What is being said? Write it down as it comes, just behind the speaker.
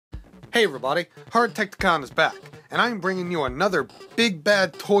Hey everybody, Hardtekticon is back, and I'm bringing you another big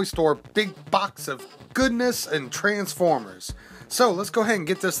bad toy store big box of goodness and Transformers. So let's go ahead and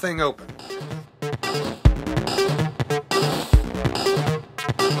get this thing open.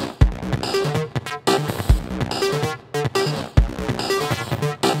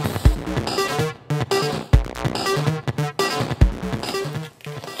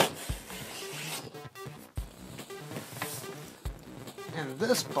 In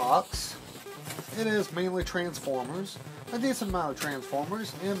this box, it is mainly Transformers, a decent amount of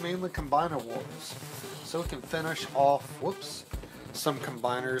Transformers, and mainly Combiner Wars. So we can finish off, some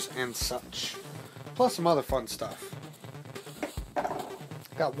combiners and such. Plus some other fun stuff.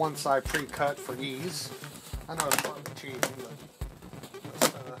 Got one side pre-cut for ease. I know it's probably cheesy,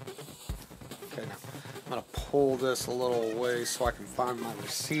 but okay, now I'm going to pull this a little away so I can find my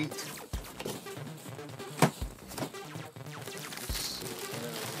receipt.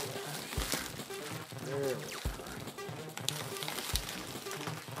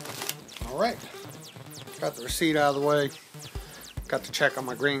 Alright, got the receipt out of the way. Got to check on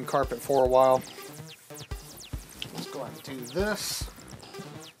my green carpet for a while. Let's go ahead and do this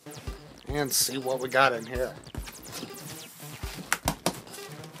and see what we got in here.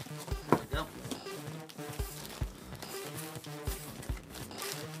 There we go.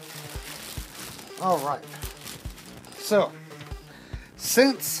 Alright, so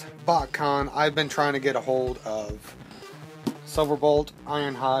since BBTS, I've been trying to get a hold of Silverbolt,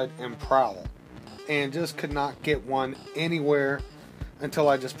 Ironhide, and Prowl, and just could not get one anywhere until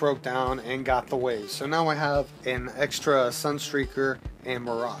I just broke down and got the waves. So now I have an extra Sunstreaker and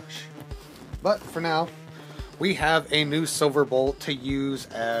Mirage. But for now, we have a new Silverbolt to use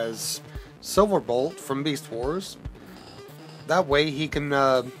as Silverbolt from Beast Wars. That way he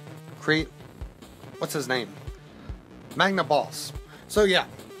can create, what's his name? Magna Boss. So yeah,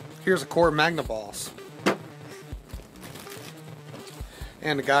 here's a core Magna Boss.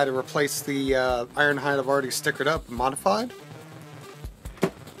 And a guy to replace the Ironhide I've already stickered up and modified.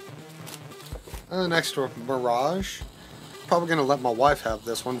 An extra Mirage. Probably going to let my wife have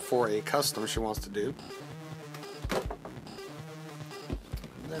this one for a custom she wants to do.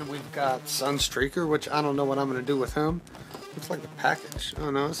 Then we've got Sunstreaker, which I don't know what I'm going to do with him. Looks like the package. Oh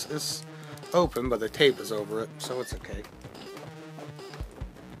no, it's open, but the tape is over it, so it's okay.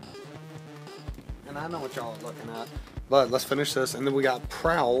 And I know what y'all are looking at. But let's finish this, and then we got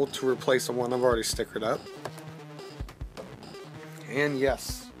Prowl to replace the one I've already stickered up. And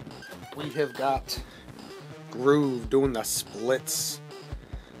yes, we have got Groove doing the splits.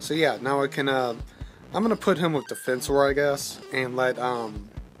 So yeah, now I can, I'm gonna put him with Defensor, I guess, and let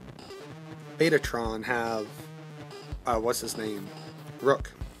Betatron have, what's his name?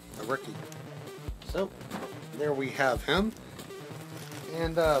 Rook, a rookie. So there we have him.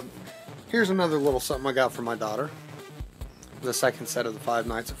 And here's another little something I got for my daughter. The second set of the Five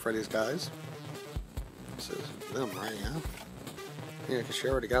Nights at Freddy's guys. This is them, right? Yeah, because she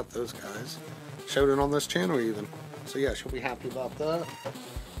already got those guys. Showed it on this channel even. So yeah, she'll be happy about that.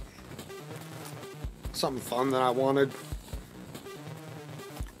 Something fun that I wanted.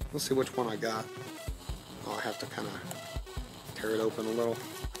 Let's see which one I got. Oh, I have to kind of tear it open a little.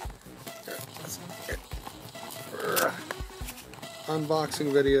 There, that's it.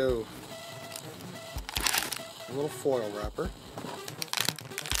 Unboxing video. A little foil wrapper.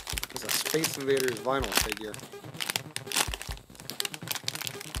 It's a Space Invaders vinyl figure.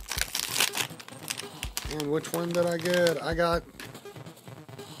 And which one did I get? I got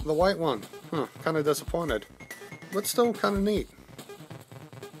the white one. Huh, kind of disappointed. But still kind of neat.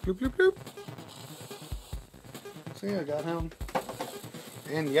 Bloop, bloop, bloop. So yeah, I got him.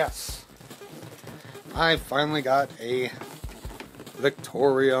 And yes, I finally got a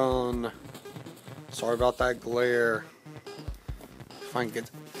Victorion. Sorry about that glare. If I can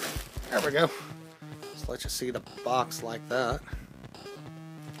get... There we go. Just let you see the box like that.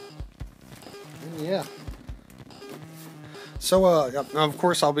 And yeah. So, of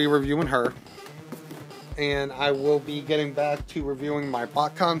course, I'll be reviewing her. And I will be getting back to reviewing my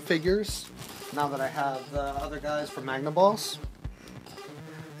BotCon figures, now that I have the other guys from Magna Boss.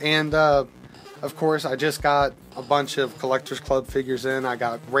 And, of course, I just got a bunch of Collectors Club figures in. I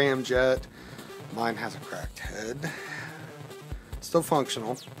got Ramjet. Mine has a cracked head. Still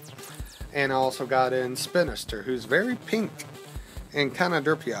functional. And I also got in Spinister, who's very pink and kind of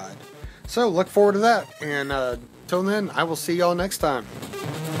derpy-eyed. So look forward to that. And till then, I will see y'all next time.